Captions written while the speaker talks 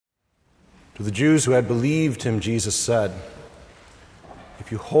To the Jews who had believed him, Jesus said,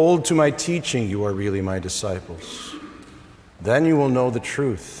 "If you hold to my teaching, you are really my disciples. Then you will know the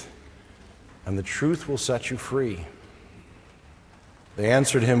truth, and the truth will set you free." They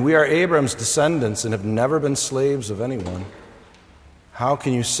answered him, "We are Abraham's descendants and have never been slaves of anyone. How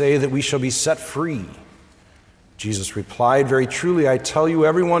can you say that we shall be set free?" Jesus replied, "Very truly, I tell you,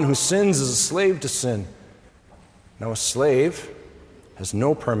 everyone who sins is a slave to sin. Now a slave has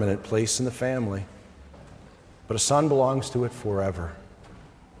no permanent place in the family, but a son belongs to it forever.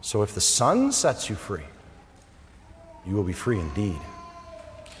 So if the Son sets you free, you will be free indeed."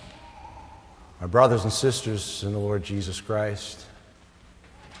 My brothers and sisters in the Lord Jesus Christ,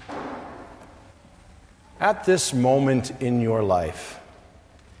 at this moment in your life,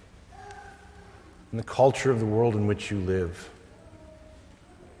 in the culture of the world in which you live,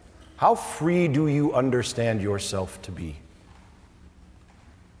 how free do you understand yourself to be?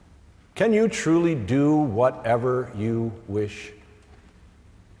 Can you truly do whatever you wish?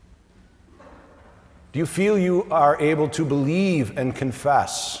 Do you feel you are able to believe and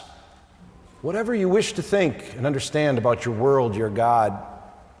confess whatever you wish to think and understand about your world, your God,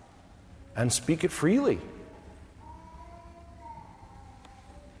 and speak it freely?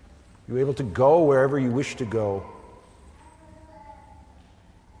 You're able to go wherever you wish to go.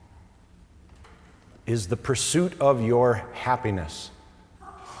 Is the pursuit of your happiness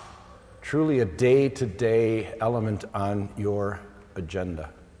truly a day-to-day element on your agenda?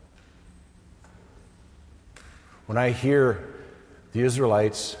 When I hear the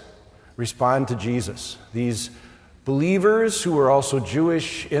Israelites respond to Jesus, these believers who are also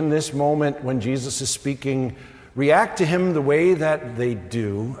Jewish in this moment when Jesus is speaking, react to him the way that they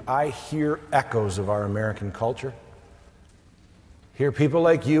do, I hear echoes of our American culture. Hear people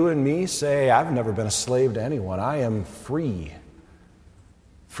like you and me say, "I've never been a slave to anyone. I am free.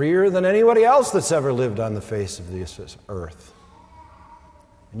 Freer than anybody else that's ever lived on the face of this earth."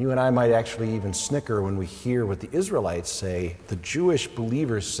 And you and I might actually even snicker when we hear what the Israelites say, the Jewish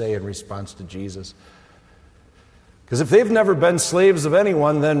believers say in response to Jesus. Because if they've never been slaves of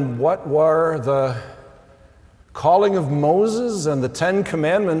anyone, then what were the calling of Moses and the 10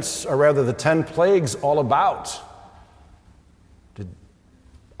 Commandments, or rather the 10 plagues, all about? Did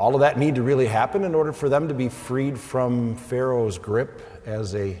all of that need to really happen in order for them to be freed from Pharaoh's grip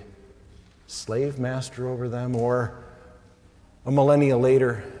as a slave master over them, or a millennia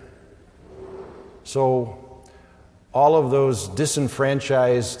later? So all of those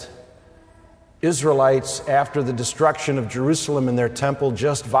disenfranchised Israelites, after the destruction of Jerusalem and their temple,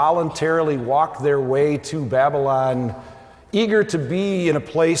 just voluntarily walked their way to Babylon, eager to be in a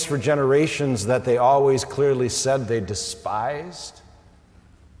place for generations that they always clearly said they despised.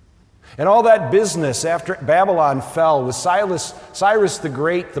 And all that business after Babylon fell, with Cyrus the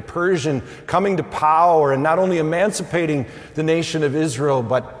Great, the Persian, coming to power and not only emancipating the nation of Israel,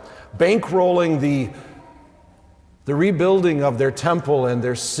 but bankrolling the rebuilding of their temple and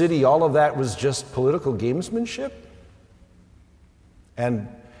their city, all of that was just political gamesmanship. And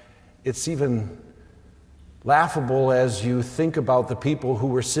it's even laughable as you think about the people who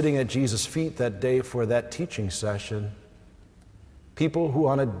were sitting at Jesus' feet that day for that teaching session. People who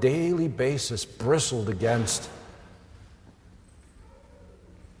on a daily basis bristled against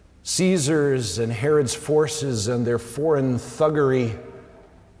Caesar's and Herod's forces and their foreign thuggery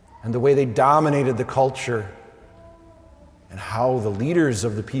and the way they dominated the culture, and how the leaders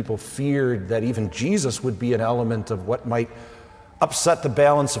of the people feared that even Jesus would be an element of what might upset the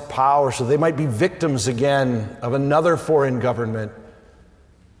balance of power, so they might be victims again of another foreign government.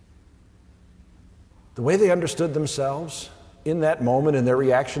 The way they understood themselves in that moment and their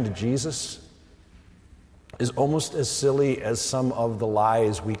reaction to Jesus is almost as silly as some of the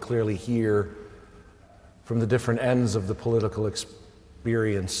lies we clearly hear from the different ends of the political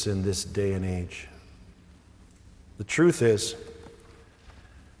experience in this day and age. The truth is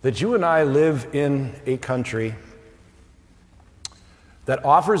that you and I live in a country that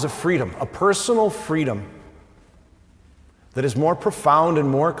offers a freedom, a personal freedom, that is more profound and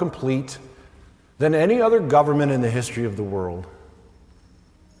more complete than any other government in the history of the world.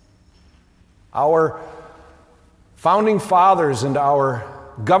 Our founding fathers and our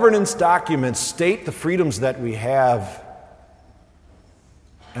governance documents state the freedoms that we have,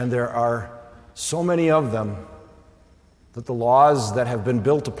 and there are so many of them that the laws that have been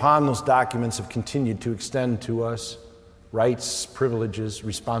built upon those documents have continued to extend to us rights, privileges,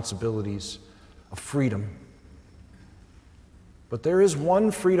 responsibilities of freedom. But there is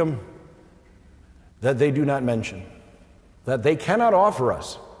one freedom that they do not mention, that they cannot offer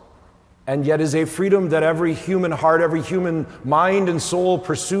us, and yet is a freedom that every human heart, every human mind and soul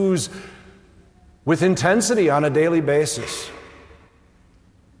pursues with intensity on a daily basis.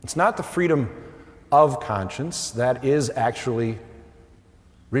 It's not the freedom of conscience that is actually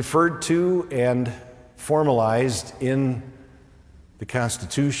referred to and formalized in the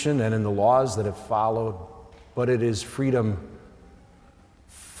Constitution and in the laws that have followed, but it is freedom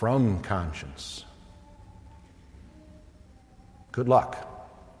from conscience. Good luck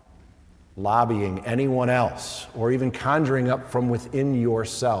lobbying anyone else or even conjuring up from within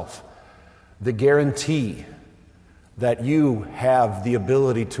yourself the guarantee that you have the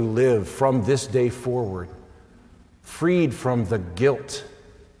ability to live from this day forward, freed from the guilt,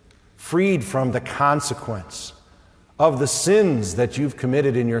 freed from the consequence of the sins that you've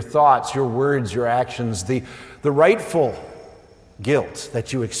committed in your thoughts, your words, your actions, the rightful guilt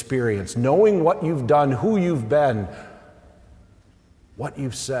that you experience, knowing what you've done, who you've been, what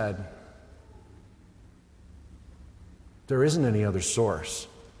you've said. There isn't any other source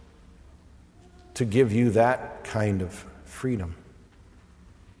to give you that kind of freedom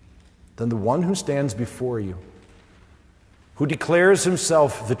than the one who stands before you, who declares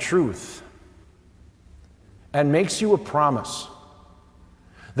himself the truth and makes you a promise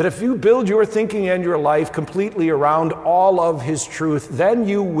that if you build your thinking and your life completely around all of his truth, then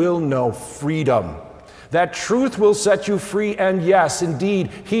you will know freedom. That truth will set you free, and yes, indeed,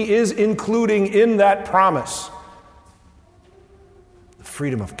 he is including in that promise the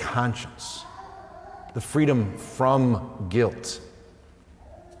freedom of conscience, the freedom from guilt,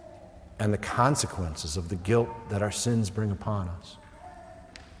 and the consequences of the guilt that our sins bring upon us.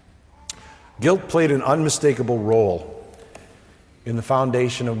 Guilt played an unmistakable role in the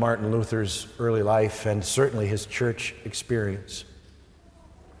foundation of Martin Luther's early life and certainly his church experience.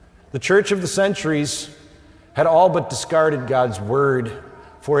 The church of the centuries had all but discarded God's word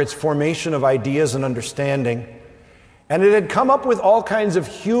for its formation of ideas and understanding, and it had come up with all kinds of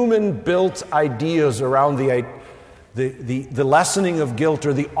human-built ideas around the lessening of guilt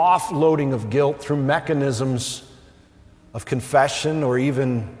or the offloading of guilt through mechanisms of confession or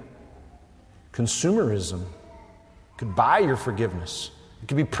even consumerism. You could buy your forgiveness. It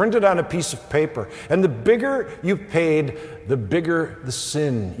could be printed on a piece of paper. And the bigger you paid, the bigger the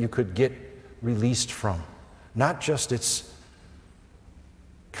sin you could get released from. Not just its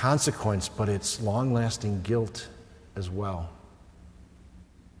consequence, but its long-lasting guilt as well.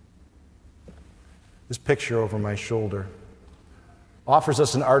 This picture over my shoulder offers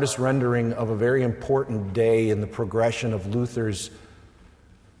us an artist's rendering of a very important day in the progression of Luther's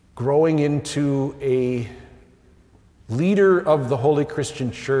growing into a leader of the Holy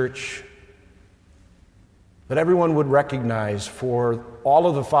Christian Church that everyone would recognize for all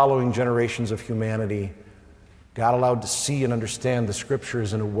of the following generations of humanity. God allowed to see and understand the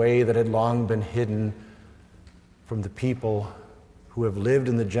Scriptures in a way that had long been hidden from the people who have lived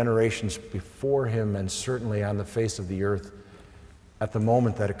in the generations before him and certainly on the face of the earth at the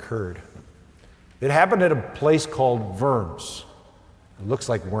moment that occurred. It happened at a place called Worms. It looks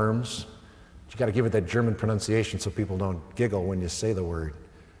like worms. You got to give it that German pronunciation so people don't giggle when you say the word.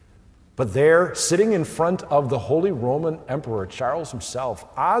 But there, sitting in front of the Holy Roman Emperor Charles himself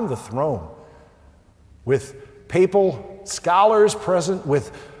on the throne, with papal scholars present,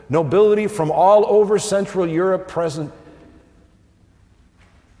 with nobility from all over Central Europe present,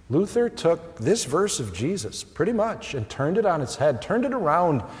 Luther took this verse of Jesus pretty much and turned it on its head, turned it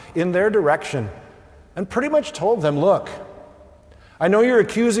around in their direction, and pretty much told them, look, I know you're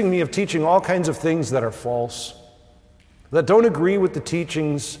accusing me of teaching all kinds of things that are false, that don't agree with the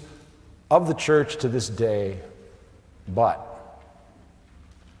teachings of the church to this day, but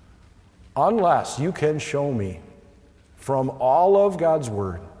unless you can show me from all of God's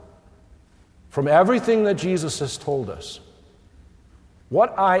Word, from everything that Jesus has told us,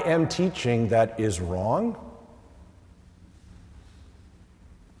 what I am teaching that is wrong,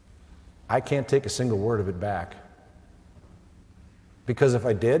 I can't take a single word of it back. Because if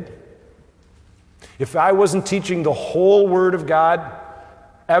I did, if I wasn't teaching the whole Word of God,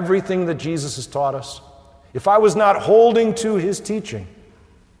 everything that Jesus has taught us, if I was not holding to his teaching,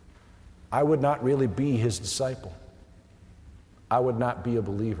 I would not really be his disciple. I would not be a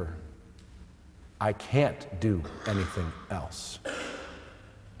believer. I can't do anything else.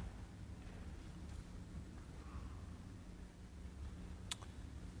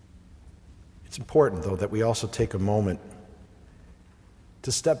 It's important, though, that we also take a moment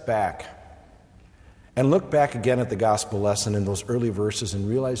to step back and look back again at the gospel lesson in those early verses and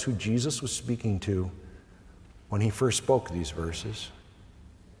realize who Jesus was speaking to when he first spoke these verses.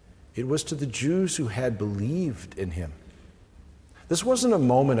 It was to the Jews who had believed in him. This wasn't a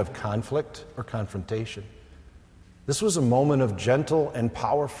moment of conflict or confrontation. This was a moment of gentle and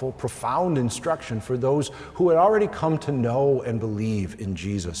powerful, profound instruction for those who had already come to know and believe in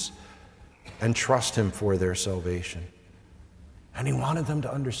Jesus and trust him for their salvation. And he wanted them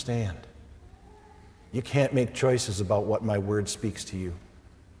to understand. You can't make choices about what my word speaks to you.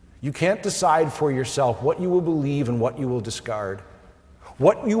 You can't decide for yourself what you will believe and what you will discard,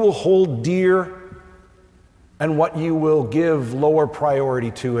 what you will hold dear and what you will give lower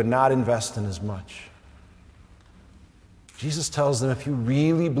priority to and not invest in as much. Jesus tells them, if you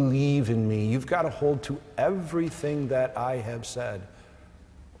really believe in me, you've got to hold to everything that I have said,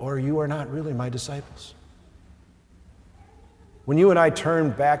 or you are not really my disciples. When you and I turn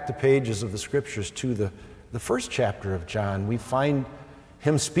back the pages of the Scriptures to the first chapter of John, we find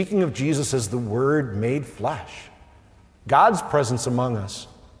him speaking of Jesus as the Word made flesh, God's presence among us,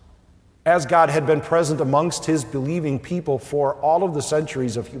 as God had been present amongst his believing people for all of the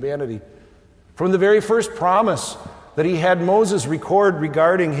centuries of humanity. From the very first promise that he had Moses record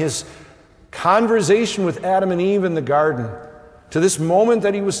regarding his conversation with Adam and Eve in the garden, to this moment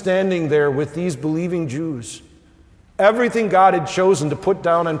that he was standing there with these believing Jews, everything God had chosen to put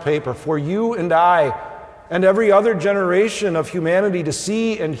down on paper for you and I and every other generation of humanity to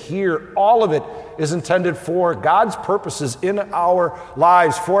see and hear, all of it is intended for God's purposes in our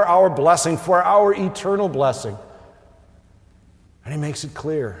lives, for our blessing, for our eternal blessing. And he makes it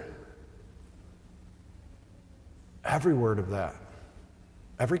clear. Every word of that,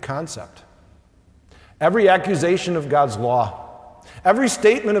 every concept, every accusation of God's law, every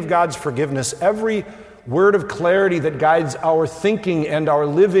statement of God's forgiveness, every word of clarity that guides our thinking and our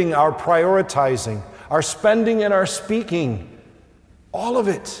living, our prioritizing, our spending and our speaking, all of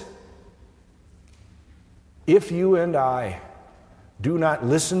it. If you and I do not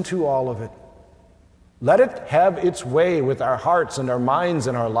listen to all of it, let it have its way with our hearts and our minds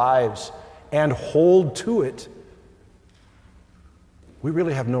and our lives and hold to it, we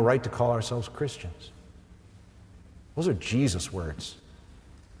really have no right to call ourselves Christians. Those are Jesus' words,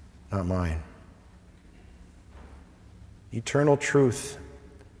 not mine. Eternal truth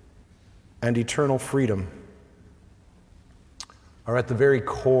and eternal freedom are at the very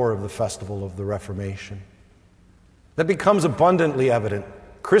core of the festival of the Reformation. That becomes abundantly evident,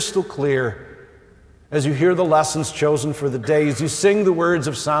 crystal clear, as you hear the lessons chosen for the day, as you sing the words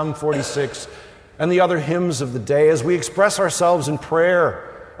of Psalm 46 and the other hymns of the day, as we express ourselves in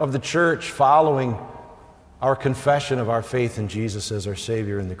prayer of the church following our confession of our faith in Jesus as our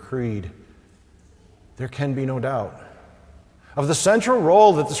Savior in the Creed. There can be no doubt of the central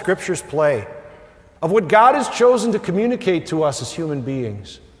role that the Scriptures play, of what God has chosen to communicate to us as human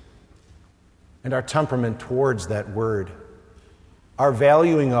beings, and our temperament towards that word, our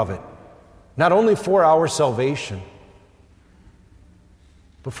valuing of it, not only for our salvation,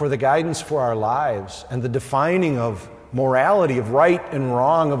 but for the guidance for our lives and the defining of morality, of right and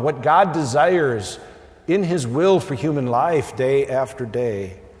wrong, of what God desires in his will for human life day after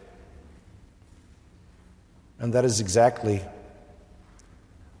day. And that is exactly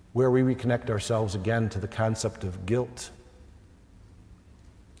where we reconnect ourselves again to the concept of guilt.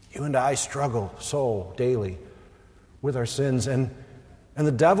 You and I struggle so daily with our sins, and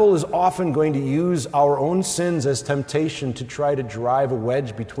the devil is often going to use our own sins as temptation to try to drive a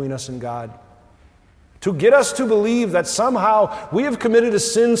wedge between us and God, to get us to believe that somehow we have committed a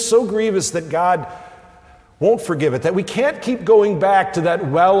sin so grievous that God won't forgive it, that we can't keep going back to that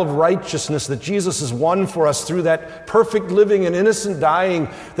well of righteousness that Jesus has won for us through that perfect living and innocent dying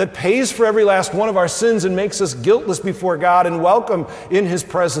that pays for every last one of our sins and makes us guiltless before God and welcome in his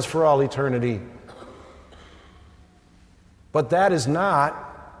presence for all eternity. But that is not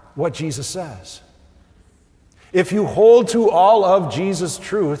what Jesus says. If you hold to all of Jesus'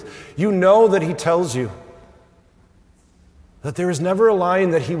 truth, you know that he tells you that there is never a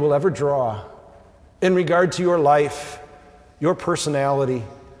line that he will ever draw in regard to your life, your personality,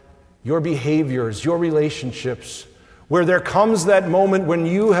 your behaviors, your relationships, where there comes that moment when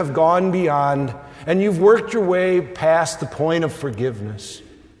you have gone beyond and you've worked your way past the point of forgiveness.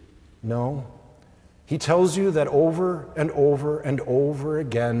 No. He tells you that over and over and over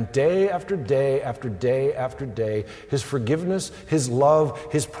again, day after day after day after day, his forgiveness, his love,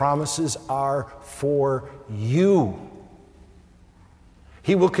 his promises are for you.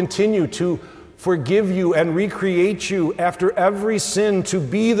 He will continue to forgive you and recreate you after every sin to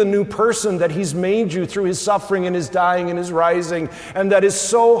be the new person that he's made you through his suffering and his dying and his rising. And that is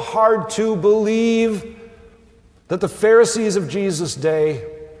so hard to believe that the Pharisees of Jesus' day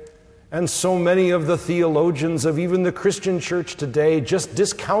and so many of the theologians of even the Christian church today just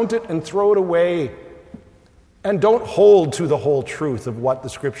discount it and throw it away and don't hold to the whole truth of what the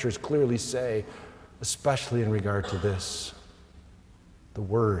Scriptures clearly say especially in regard to this, the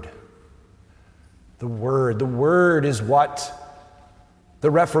Word. The Word. The Word is what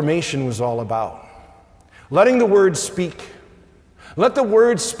the Reformation was all about. Letting the Word speak. Let the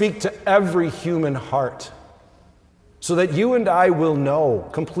Word speak to every human heart so that you and I will know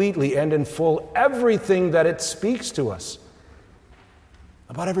completely and in full everything that it speaks to us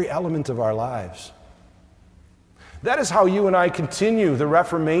about every element of our lives. That is how you and I continue the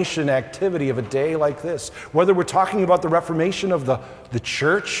Reformation activity of a day like this. Whether we're talking about the Reformation of the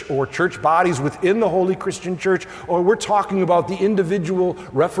church or church bodies within the Holy Christian Church, or we're talking about the individual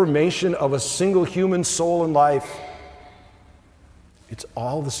reformation of a single human soul and life, it's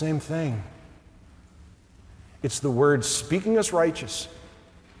all the same thing. It's the Word speaking us righteous,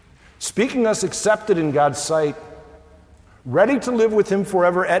 speaking us accepted in God's sight, ready to live with Him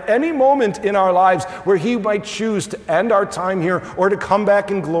forever at any moment in our lives where He might choose to end our time here or to come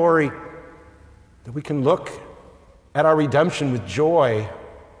back in glory, that we can look at our redemption with joy.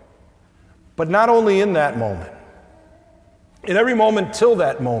 But not only in that moment, in every moment till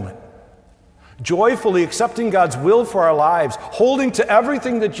that moment, joyfully accepting God's will for our lives, holding to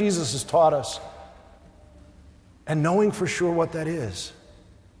everything that Jesus has taught us, and knowing for sure what that is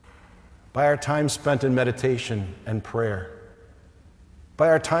by our time spent in meditation and prayer, by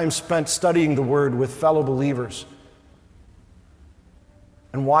our time spent studying the Word with fellow believers,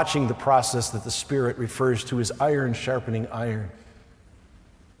 and watching the process that the Spirit refers to as iron sharpening iron.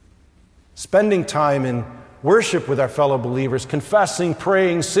 Spending time in worship with our fellow believers, confessing,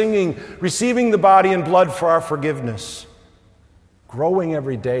 praying, singing, receiving the body and blood for our forgiveness, growing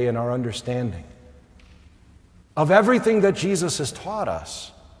every day in our understanding of everything that Jesus has taught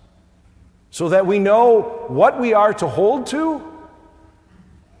us, so that we know what we are to hold to,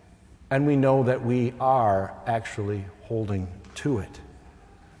 and we know that we are actually holding to it.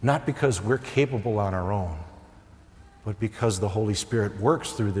 Not because we're capable on our own, but because the Holy Spirit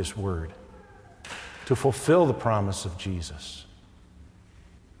works through this Word to fulfill the promise of Jesus.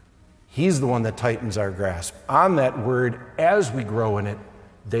 He's the one that tightens our grasp on that Word as we grow in it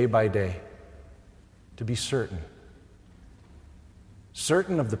day by day, to be certain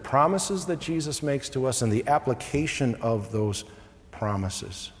of the promises that Jesus makes to us and the application of those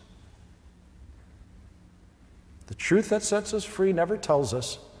promises. The truth that sets us free never tells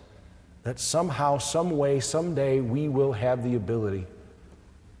us that somehow, some way, someday we will have the ability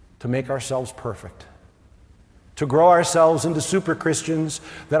to make ourselves perfect, to grow ourselves into super Christians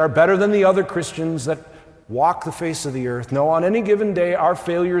that are better than the other Christians that walk the face of the earth. No, on any given day, our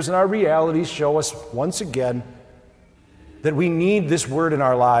failures and our realities show us once again that we need this Word in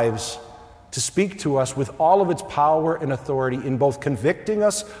our lives to speak to us with all of its power and authority in both convicting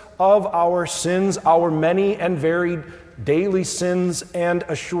us of our sins, our many and varied daily sins, and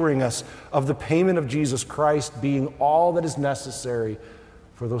assuring us of the payment of Jesus Christ being all that is necessary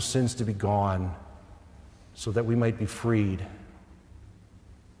for those sins to be gone, so that we might be freed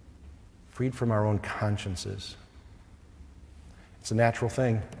from our own consciences. It's a natural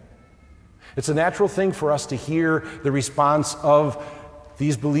thing. It's a natural thing for us to hear the response of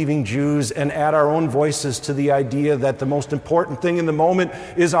these believing Jews and add our own voices to the idea that the most important thing in the moment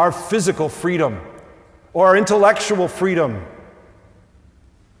is our physical freedom or our intellectual freedom.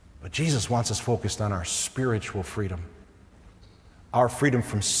 But Jesus wants us focused on our spiritual freedom, our freedom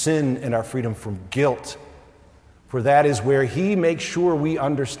from sin and our freedom from guilt. For that is where He makes sure we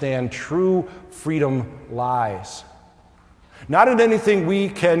understand true freedom lies. Not in anything we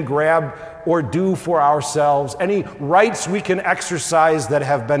can grab or do for ourselves, any rights we can exercise that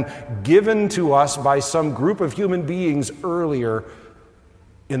have been given to us by some group of human beings earlier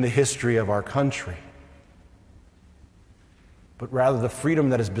in the history of our country, but rather the freedom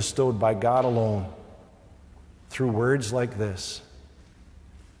that is bestowed by God alone through words like this,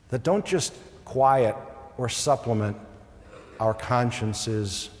 that don't just quiet or supplement our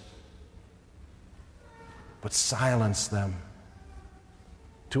consciences, but silence them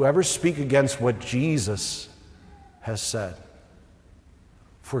to ever speak against what Jesus has said.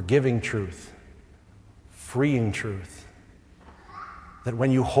 Forgiving truth, freeing truth, that when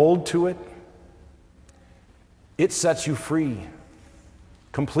you hold to it, it sets you free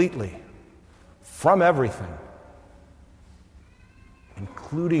completely from everything,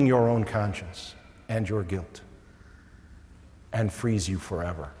 including your own conscience and your guilt, and frees you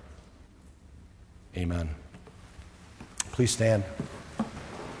forever. Amen. Please stand.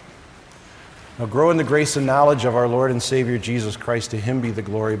 Now grow in the grace and knowledge of our Lord and Savior Jesus Christ. To Him be the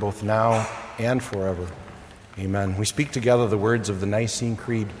glory both now and forever. Amen. We speak together the words of the Nicene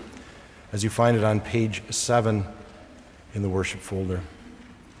Creed as you find it on page 7 in the worship folder.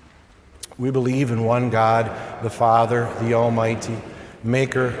 We believe in one God, the Father, the Almighty,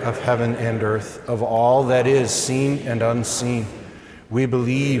 maker of heaven and earth, of all that is seen and unseen. We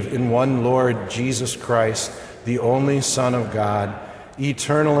believe in one Lord Jesus Christ, the only Son of God,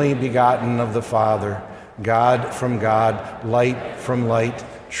 eternally begotten of the Father, God from God, light from light,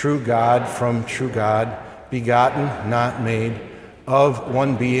 true God from true God, begotten, not made, of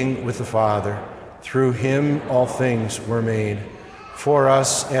one being with the Father. Through him all things were made. For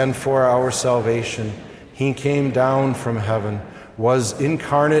us and for our salvation, he came down from heaven, was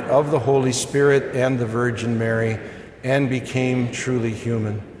incarnate of the Holy Spirit and the Virgin Mary, and became truly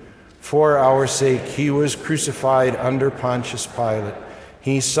human. For our sake, he was crucified under Pontius Pilate.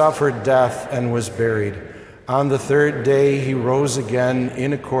 He suffered death and was buried. On the third day, he rose again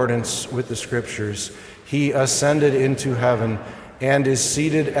in accordance with the Scriptures. He ascended into heaven and is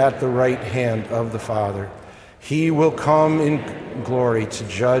seated at the right hand of the Father. He will come in glory to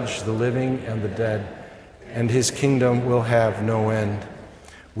judge the living and the dead, and his kingdom will have no end.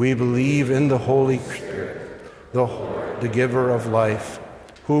 We believe in the Holy Spirit, the giver of life,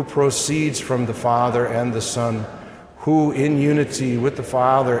 who proceeds from the Father and the Son, who in unity with the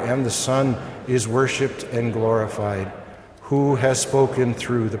Father and the Son is worshiped and glorified, who has spoken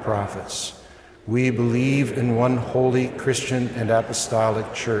through the prophets. We believe in one holy Christian and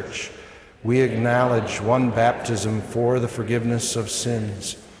apostolic church. We acknowledge one baptism for the forgiveness of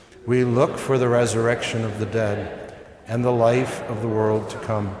sins. We look for the resurrection of the dead and the life of the world to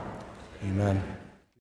come. Amen.